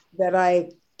that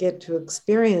I get to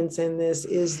experience in this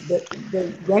is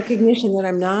the recognition that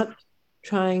I'm not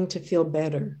trying to feel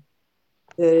better,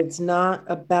 that it's not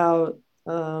about,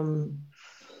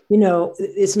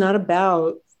 it's not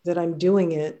about that I'm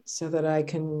doing it so that I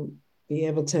can be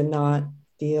able to not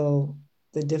feel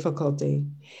the difficulty.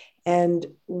 And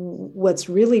what's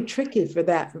really tricky for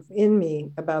that in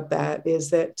me about that is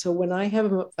that so when I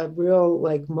have a real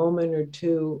like moment or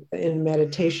two in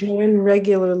meditation or in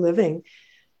regular living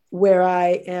where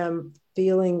I am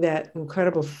feeling that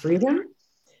incredible freedom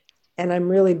and I'm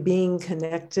really being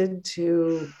connected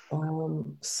to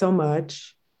so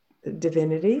much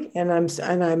divinity and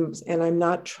I'm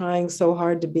not trying so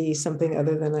hard to be something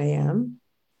other than I am.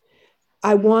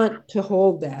 I want to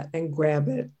hold that and grab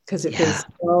it because it Yeah. feels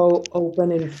so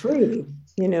open and free,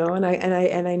 and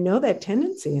I know that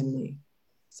tendency in me.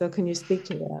 So can you speak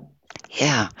to that?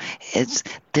 Yeah.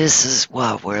 This is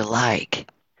what we're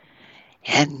like.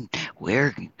 And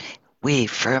we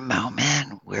for a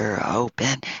moment we're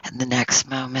open, and the next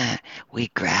moment we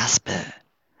grasp it.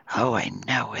 Oh, I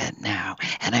know it now,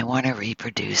 and I want to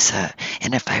reproduce it.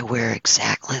 And if I wear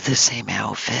exactly the same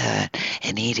outfit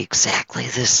and eat exactly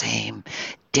the same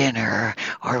dinner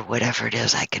or whatever it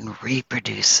is, I can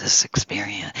reproduce this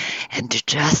experience. And to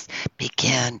just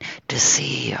begin to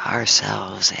see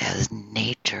ourselves as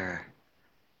nature,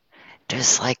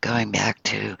 just like going back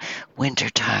to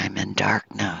wintertime and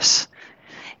darkness.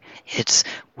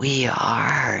 We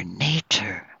are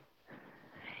nature.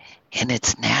 And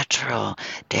it's natural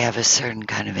to have a certain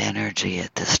kind of energy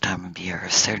at this time of year,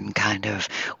 a certain kind of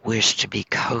wish to be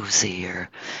cozy or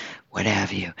what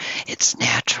have you. It's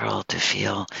natural to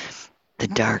feel the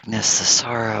darkness, the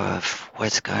sorrow of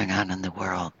what's going on in the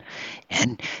world,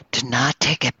 and to not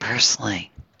take it personally.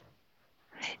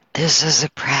 This is a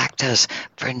practice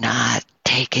for not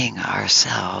taking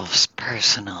ourselves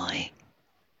personally,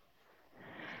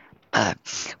 but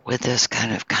with this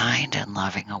kind of kind and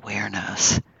loving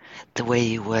awareness, the way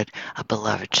you would a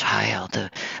beloved child,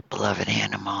 a beloved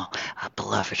animal, a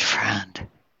beloved friend.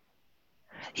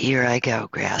 Here I go,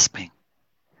 grasping.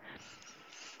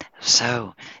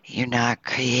 So you're not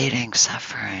creating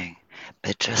suffering,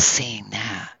 but just seeing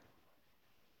that.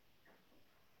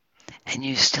 And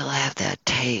you still have that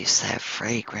taste, that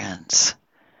fragrance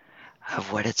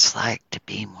of what it's like to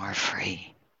be more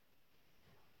free.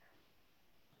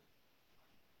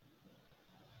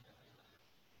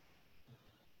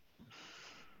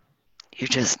 You're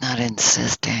just not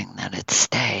insisting that it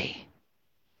stay.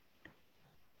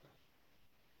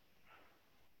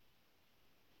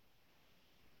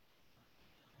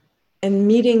 And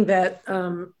meeting that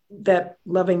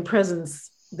loving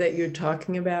presence that you're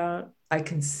talking about, I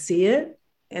can see it,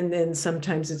 and then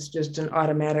sometimes it's just an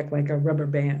automatic, like a rubber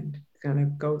band, kind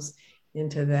of goes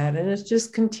into that, and it's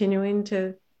just continuing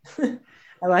to.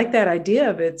 I like that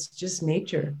idea of it's just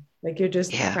nature, like you're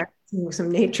just Yeah, practicing some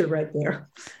nature right there.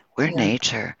 we're Yeah.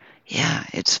 nature. Yeah,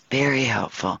 it's very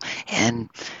helpful. And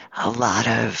a lot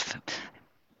of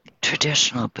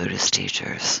traditional Buddhist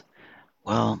teachers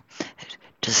will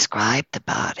describe the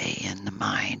body and the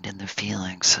mind and the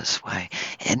feelings this way.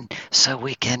 And so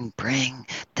we can bring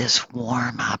this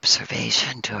warm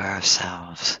observation to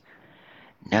ourselves,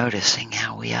 noticing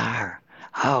how we are.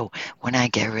 Oh, when I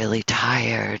get really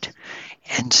tired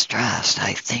and stressed,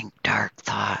 I think dark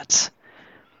thoughts.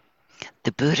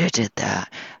 The Buddha did that,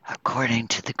 according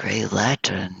to the great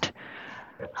legend,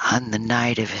 on the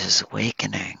night of his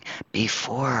awakening,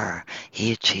 before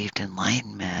he achieved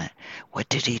enlightenment. What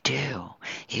did he do?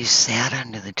 He sat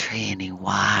under the tree and he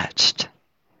watched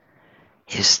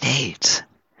his states.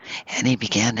 And he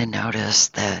began to notice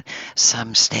that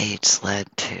some states led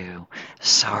to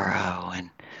sorrow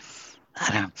and,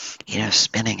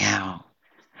 spinning out.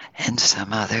 And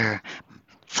some other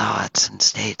thoughts and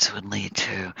states would lead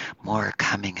to more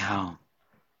coming home.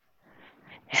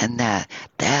 And that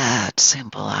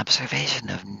simple observation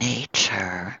of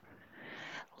nature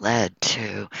led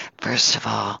to, first of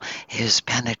all, his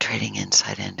penetrating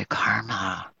insight into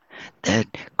karma, that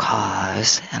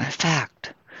cause and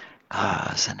effect.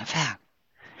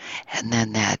 And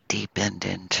then that deepened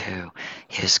into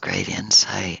his great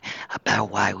insight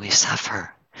about why we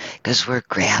suffer. Because we're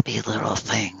grabby little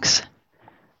things.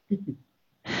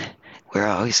 We're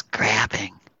always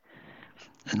grabbing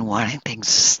and wanting things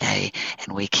to stay,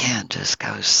 and we can't just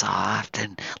go soft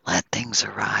and let things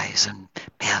arise and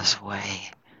pass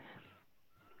away.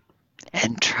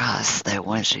 And trust that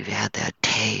once you've had that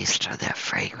taste or that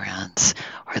fragrance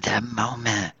or that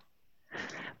moment,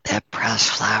 that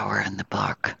pressed flower in the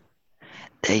book,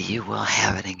 that you will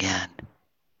have it again.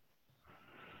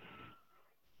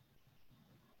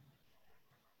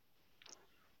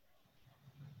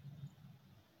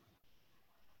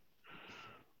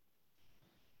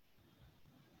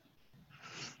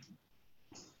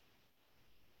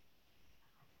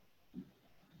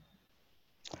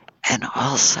 And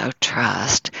also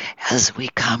trust, as we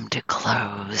come to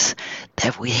close,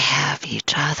 that we have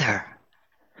each other.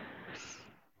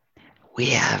 We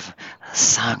have a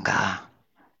Sangha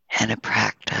and a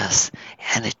practice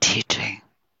and a teaching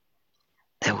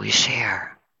that we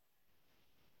share.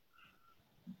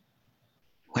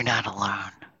 We're not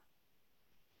alone.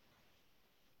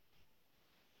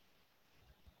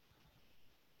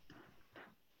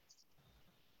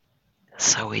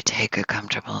 So we take a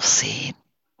comfortable seat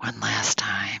one last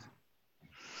time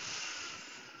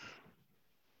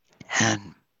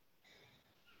and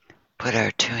put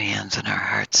our two hands in our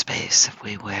heart space if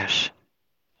we wish.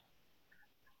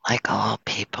 Like all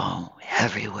people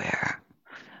everywhere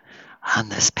on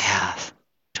this path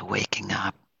to waking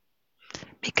up,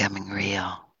 becoming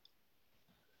real.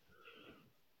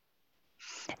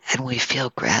 And we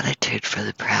feel gratitude for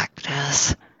the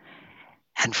practice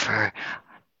and for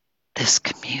this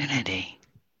community,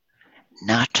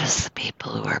 not just the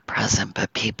people who are present,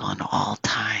 but people in all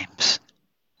times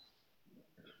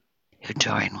who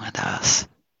join with us.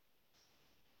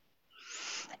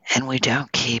 And we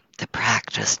don't keep the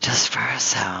practice just for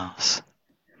ourselves.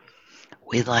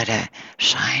 We let it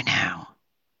shine out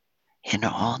in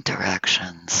all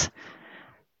directions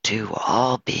to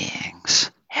all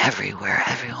beings, everywhere,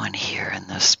 everyone here in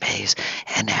this space,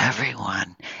 and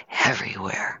everyone,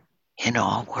 everywhere, in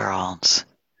all worlds,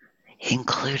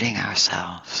 including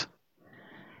ourselves.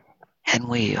 And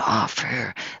we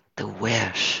offer the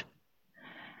wish,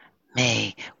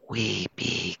 may we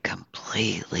be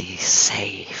completely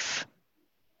safe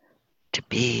to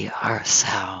be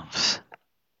ourselves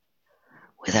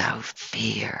without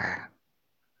fear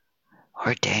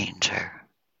or danger,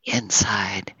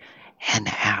 inside and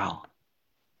out.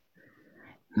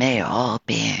 May all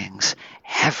beings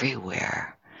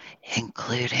everywhere,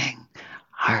 including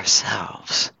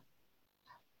ourselves,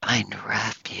 find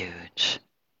refuge,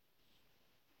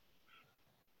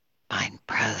 find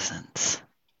presence.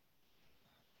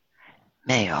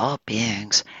 May all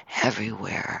beings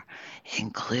everywhere,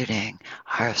 including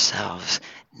ourselves,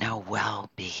 know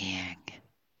well-being.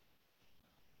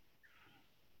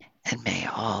 And may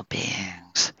all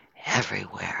beings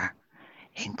everywhere,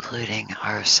 including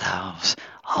ourselves,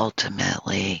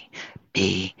 ultimately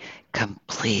be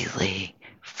completely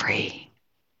free.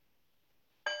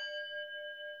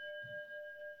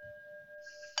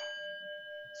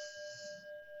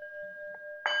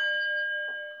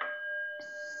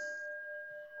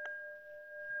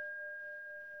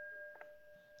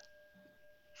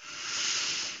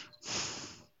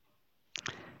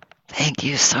 Thank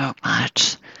you so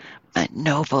much, my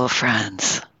noble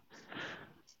friends.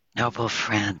 Noble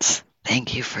friends,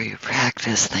 thank you for your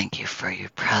practice. Thank you for your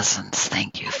presence.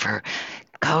 Thank you for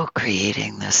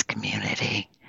co-creating this community.